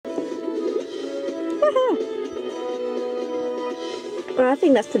I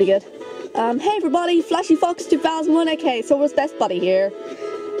think that's pretty good. Hey everybody, Flashy Fox 2001 AKA Silv'sBB here.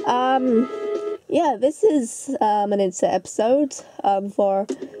 Yeah, this is an inset episode we're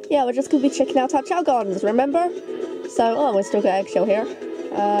just gonna be checking out our Chao gardens, remember? So, we still got Eggshell here.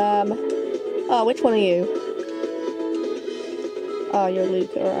 Which one are you? Oh, you're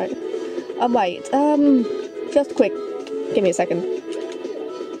Luke, alright. Wait, just quick, give me a second.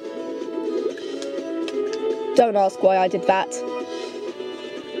 Don't ask why I did that.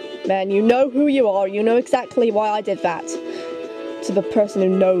 Man, you know who you are, you know exactly why I did that. To the person who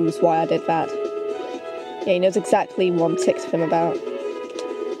knows why I did that. Yeah, he knows exactly what I'm ticked of him about.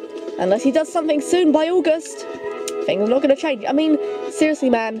 Unless he does something soon by August, things are not going to change. I mean, seriously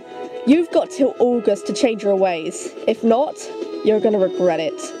man, you've got till August to change your ways. If not, you're going to regret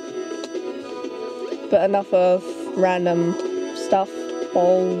it. But enough of random stuff,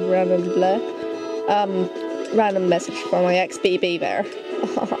 all random blah. Random message from my ex-BB there.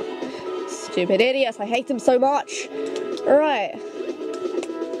 Stupid idiots, I hate them so much. Right.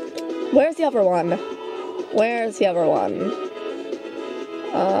 Where's the other one? Where's the other one?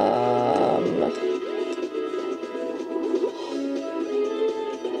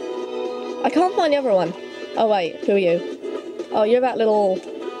 I can't find the other one. Oh wait, who are you? Oh, you're that little...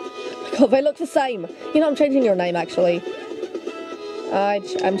 God, they look the same. You know, I'm changing your name actually.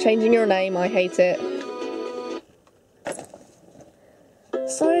 I'm changing your name, I hate it.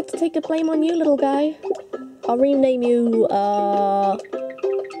 Sorry to take the blame on you, little guy. I'll rename you, I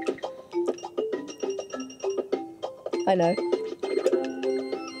know.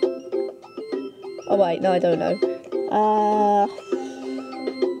 Oh wait, no I don't know. Oh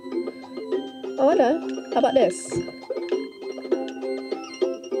I know. How about this?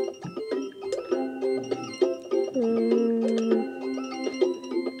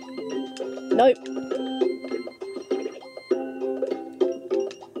 Nope.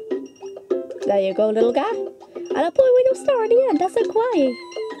 There you go, little guy. And a boy with a star at the end. That's so kawaii.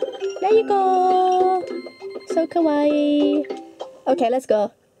 There you go. So kawaii. Okay, let's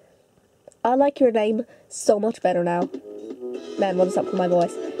go. I like your name so much better now. Man, what is up with my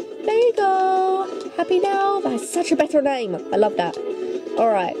voice? There you go. Happy now? That's such a better name. I love that.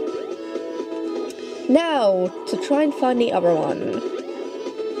 Alright. Now, to try and find the other one.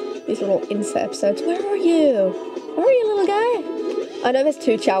 These little inset episodes. Where are you? Where are you, little guy? I know there's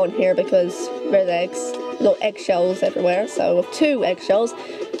two Chao in here because there's eggs. Little eggshells everywhere. So, with two eggshells.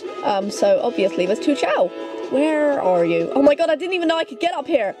 So obviously there's two Chao. Where are you? Oh my god, I didn't even know I could get up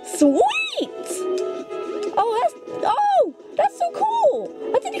here. Sweet! Oh, that's so cool.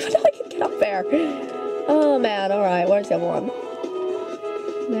 I didn't even know I could get up there. Oh man, alright, where's the other one?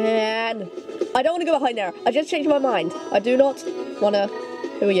 Man. I don't want to go behind there. I just changed my mind. I do not want to...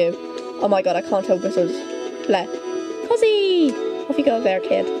 Who are you? Oh my god, I can't tell whistles. Bleh. Cozzy! Off you go there,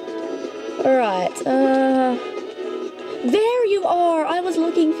 kid. Alright, there you are! I was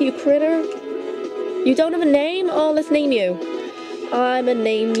looking for you, critter. You don't have a name? Oh, let's name you. I'ma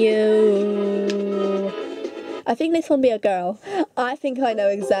name you... I think this one be a girl. I think I know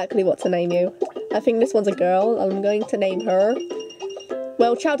exactly what to name you. I think this one's a girl. I'm going to name her...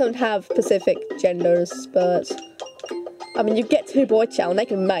 Well, Chao don't have specific genders, but... I mean, you get two boy Chao and they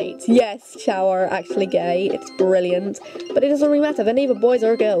can mate. Yes, Chao are actually gay. It's brilliant. But it doesn't really matter. They're neither boys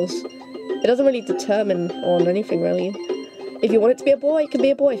or girls. It doesn't really determine on anything, really. If you want it to be a boy, it can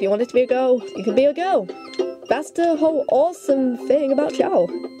be a boy. If you want it to be a girl, it can be a girl. That's the whole awesome thing about Chao.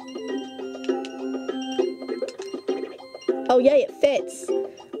 Oh yay, it fits!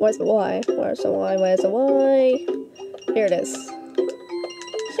 Where's the Y? Where's the Y? Where's the Y? Here it is.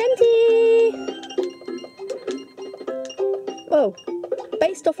 Shanty! Whoa.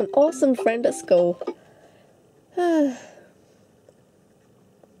 Based off an awesome friend at school. There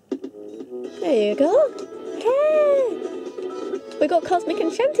you go. Hey! We got Cosmic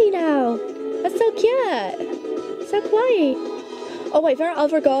and Shanty now! That's so cute! So kawaii! Oh wait, there are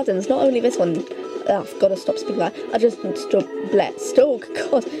other gardens, not only this one. Oh, I've got to stop speaking like that. I just God,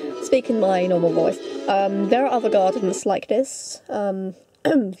 speaking my normal voice. There are other gardens like this,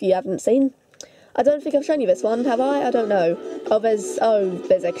 if you haven't seen. I don't think I've shown you this one, have I? I don't know. Oh, there's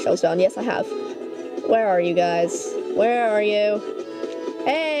eggshells down. Yes, I have. Where are you guys? Where are you?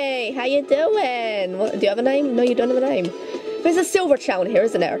 Hey, how you doing? What, do you have a name? No, you don't have a name. There's a silver Chao in here,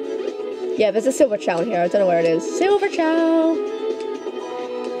 isn't there? Yeah, there's a silver Chao in here. I don't know where it is. Silver Chao!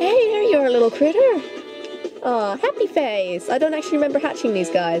 Hey, there you are, little critter! Aw, happy face! I don't actually remember hatching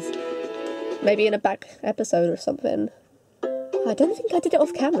these guys. Maybe in a back episode or something. I don't think I did it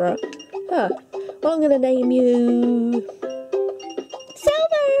off camera. Huh. Well, I'm gonna name you...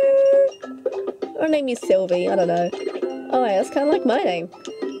 Silver! Or name you Sylvie, I don't know. Oh wait, that's kind of like my name.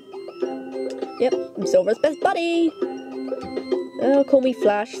 Yep, I'm Silver's best buddy. Oh, call me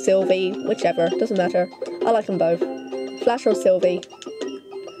Flash, Sylvie, whichever, doesn't matter. I like them both. Flash or Sylvie.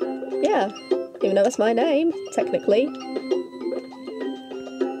 Yeah, even though that's my name, technically.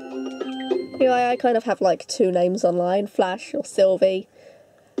 You know, I kind of have like two names online, Flash or Sylvie.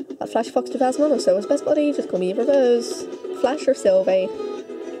 Flash Fox 2001 or Silver's best buddy, just call me either of those. Flash or Sylvie.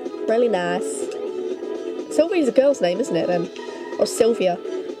 Really nice. Sylvie's a girl's name, isn't it then? Or Sylvia.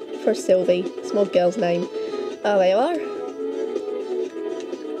 For Sylvie. Small girl's name. Oh, there you are.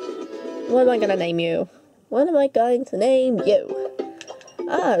 What am I gonna name you? What am I going to name you?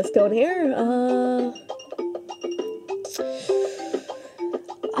 Ah, let's go in here.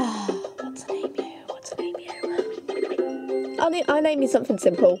 What's to name you? What's to name you? I'll name you something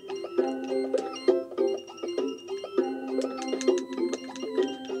simple.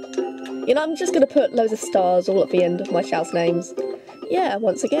 You know, I'm just gonna put loads of stars all at the end of my Chao's names. Yeah,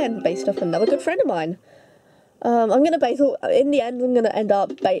 once again, based off another good friend of mine. I'm gonna base all, in the end, I'm gonna end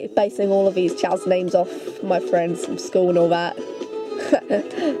up basing all of these Chao's names off my friends from school and all that.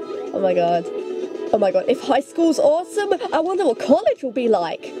 Oh my god. Oh my god, if high school's awesome, I wonder what college will be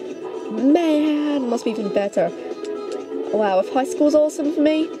like. Man, must be even better. Wow, if high school's awesome for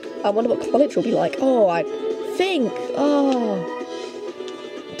me, I wonder what college will be like. Oh, I think,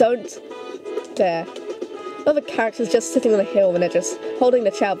 don't dare. Other characters just sitting on a hill and they're just holding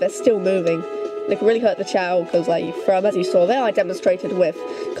the Chao, they're still moving. They can really hurt the Chao because, like, from as you saw there, I demonstrated with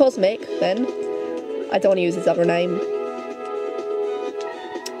Cosmic, then. I don't want to use his other name.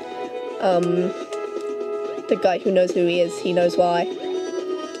 The guy who knows who he is, he knows why.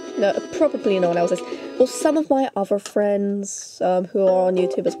 No, probably no one else is. Well, some of my other friends, who are on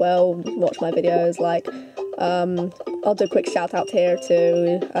YouTube as well, watch my videos, like, I'll do a quick shout out here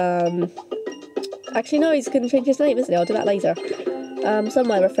to, actually no, he's gonna change his name, isn't he? I'll do that later. Some of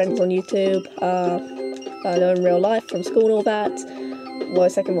my other friends on YouTube, I know in real life, from school and all that. Well, a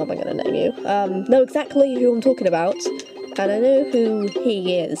second, what am I gonna name you? Know exactly who I'm talking about, and I know who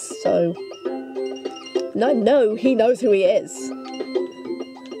he is, so... And I know he knows who he is.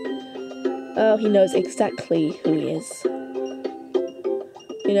 Oh, he knows exactly who he is.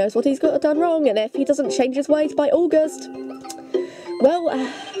 He knows what he's got done wrong, and if he doesn't change his ways by August, well,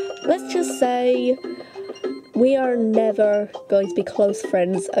 let's just say we are never going to be close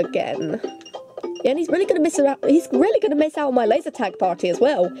friends again. Yeah, and he's really gonna miss out. He's really gonna miss out on my laser tag party as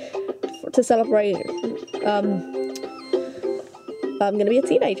well to celebrate. I'm gonna be a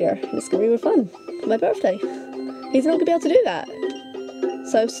teenager. It's gonna be real fun for my birthday. He's not gonna be able to do that.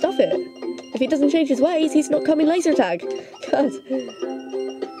 So stuff it. If he doesn't change his ways, he's not coming laser tag. God.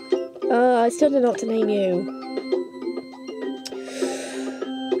 I still don't know what to name you.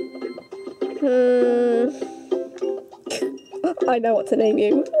 I know what to name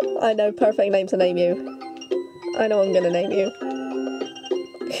you. I know perfect name to name you. I know what I'm gonna name you.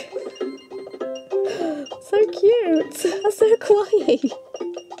 So cute. So kawaii.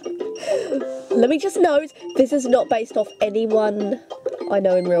 Let me just note, this is not based off anyone I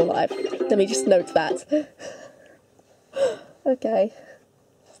know in real life. Let me just note that. Okay.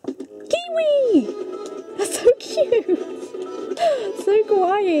 Kiwi! That's so cute! So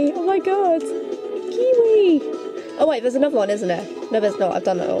kawaii! Oh my god! Kiwi! Oh wait, there's another one, isn't there? No, there's not. I've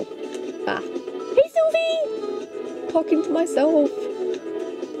done it all. Ah. Hey, Sylvie! Talking to myself.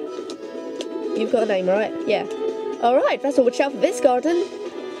 You've got a name, right? Yeah. Alright, that's all we're Chao for this garden.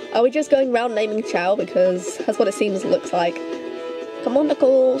 Are we just going round naming Chao? Because that's what it seems looks like. Come on,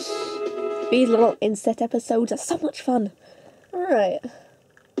 Knuckles. These little inset episodes are so much fun. Alright.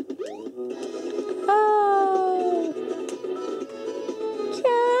 Oh.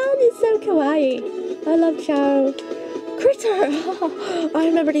 Chao is so kawaii. I love Chao. Critter! I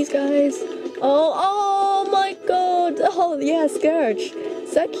remember these guys. Oh my god. Oh yeah, Scourge.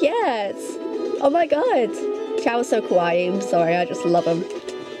 So cute. Oh my god. Chao is so kawaii. I'm sorry, I just love him.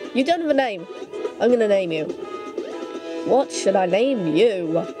 You don't have a name. I'm gonna name you. What should I name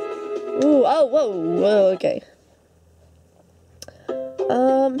you? Ooh, oh, whoa, okay.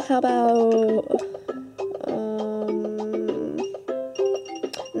 How about...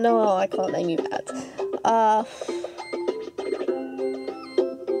 No, I can't name you that.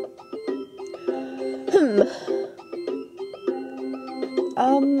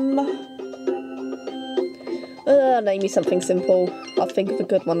 Name me something simple. I'll think of a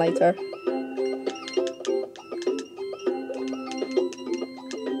good one later.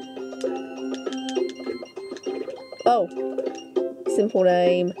 Oh. Simple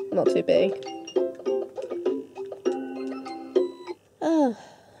name, not too big.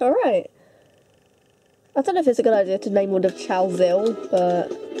 Alright. I don't know if it's a good idea to name one of Chao Zil,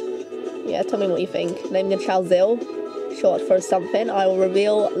 but yeah, tell me what you think. Naming a Chao Zil, short for something I will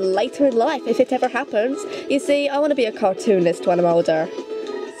reveal later in life, if it ever happens. You see, I want to be a cartoonist when I'm older.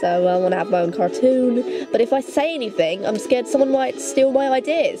 So I want to have my own cartoon. But if I say anything, I'm scared someone might steal my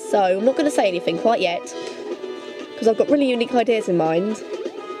ideas. So I'm not going to say anything quite yet. Because I've got really unique ideas in mind.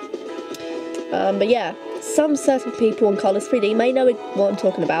 But yeah, some certain people on Colours 3D may know what I'm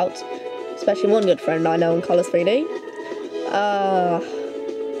talking about. Especially one good friend I know on Colours 3D.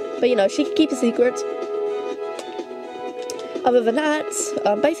 But you know, she can keep a secret. Other than that,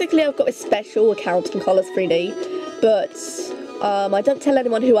 basically I've got a special account on Colours 3D. But I don't tell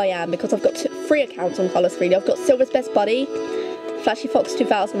anyone who I am because I've got 3 accounts on Colours 3D. I've got Silv'sBB, Flashy Fox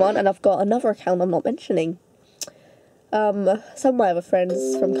 2001, and I've got another account I'm not mentioning. Some of my other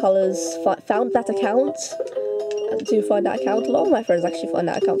friends from Colours found that account. Do find that account. A lot of my friends actually find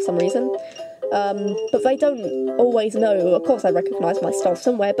that account for some reason. But they don't always know. Of course I recognise my style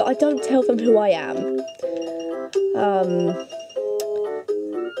somewhere, but I don't tell them who I am.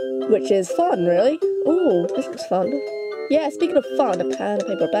 Which is fun, really. Ooh, this looks fun. Yeah, speaking of fun, a pen, a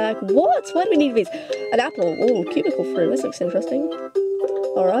paper bag. What? Why do we need these? An apple. Ooh, cubicle fruit. This looks interesting.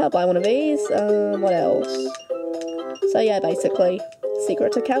 Alright, I'll buy one of these. What else? So yeah, basically,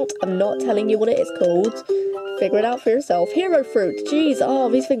 secret account. I'm not telling you what it is called. Figure it out for yourself. Hero fruit. Jeez, oh,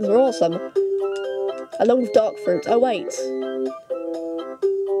 these things are awesome. Along with dark fruit. Oh, wait.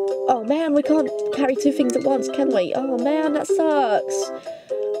 Oh, man, we can't carry 2 things at once, can we? Oh, man, that sucks.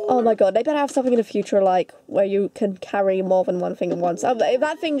 Oh, my God. They better have something in the future, like, where you can carry more than 1 thing at once. Oh, if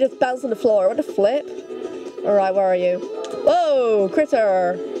that thing just bounced on the floor, what a flip. Alright, where are you? Whoa,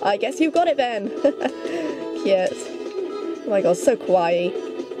 critter. I guess you got it, then. Cute. Oh, my God, so kawaii.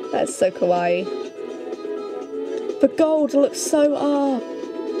 That's so kawaii. The gold looks so, I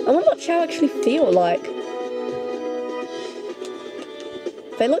wonder what Chao actually feel like.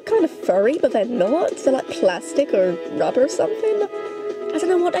 They look kind of furry, but they're not. They're like plastic or rubber or something. I don't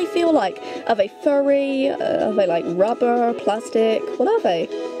know what they feel like. Are they furry? Are they like rubber, plastic? What are they?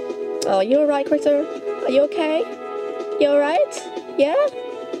 Oh, you alright, critter? Are you okay? You alright? Yeah?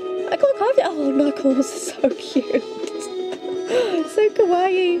 I got carved it. Oh, Knuckles, so cute. So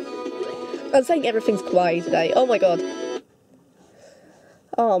kawaii. I'm saying everything's kawaii today. Oh my god.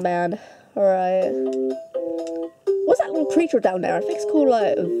 Oh man. Alright. What's that little creature down there? I think it's called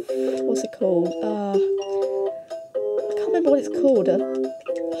like... What's it called? I can't remember what it's called. A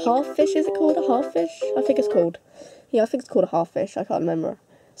half-fish, is it called? A half-fish? I think it's called. Yeah, I think it's called a half-fish. I can't remember.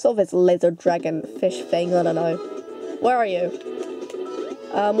 Sort of this lizard dragon fish thing. I don't know. Where are you?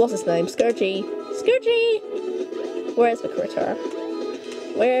 What's his name? Scourgy. Scourgy! Where's the critter?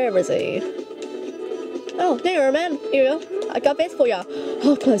 Where is he? Oh, there you are, man. Here you go. I got this for ya.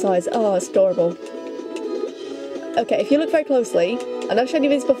 Oh, close eyes. Oh, it's adorable. Okay, if you look very closely, and I've shown you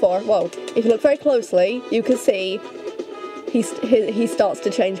this before, whoa, if you look very closely, you can see he starts to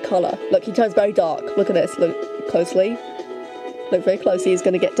change colour. Look, he turns very dark. Look at this. Look closely. Look very closely. He's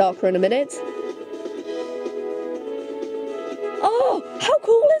going to get darker in a minute. Oh, how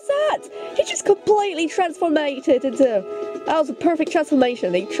cool is that? He just completely transformed into... That was a perfect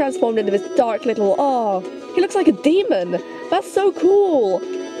transformation. He transformed into this dark little... Oh, he looks like a demon. That's so cool.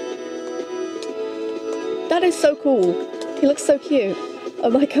 That is so cool. He looks so cute. Oh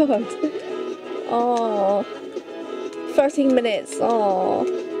my god. Oh. 13 minutes. Oh.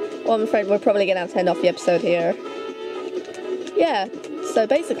 Well, I'm afraid we're probably going to have to end off the episode here. Yeah. So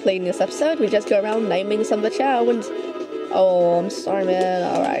basically in this episode, we just go around naming some of the Chao and... Oh, I'm sorry, man.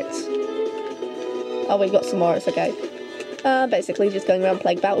 Alright. Oh, we've got some more. It's okay. Basically just going around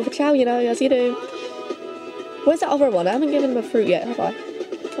playing about with a Chao, you know, as you do. Where's that other one? I haven't given him a fruit yet, have I?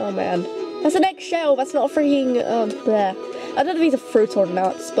 Oh man. That's an eggshell, that's not a freaking, bleh. I don't know if these are fruit or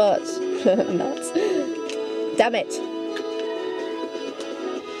nuts, but... nuts. Damn it.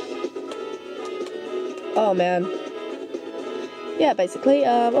 Oh man. Yeah, basically,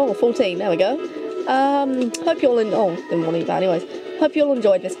 oh, 14, there we go. Hope you all didn't want to eat that anyways. Hope you all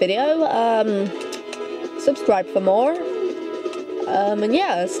enjoyed this video. Subscribe for more. And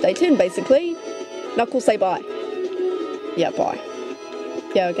yeah, stay tuned, basically. Knuckles, say bye. Yeah, bye.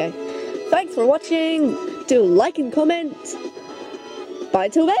 Yeah, okay. Thanks for watching. Do like and comment. Bye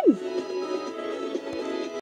till then.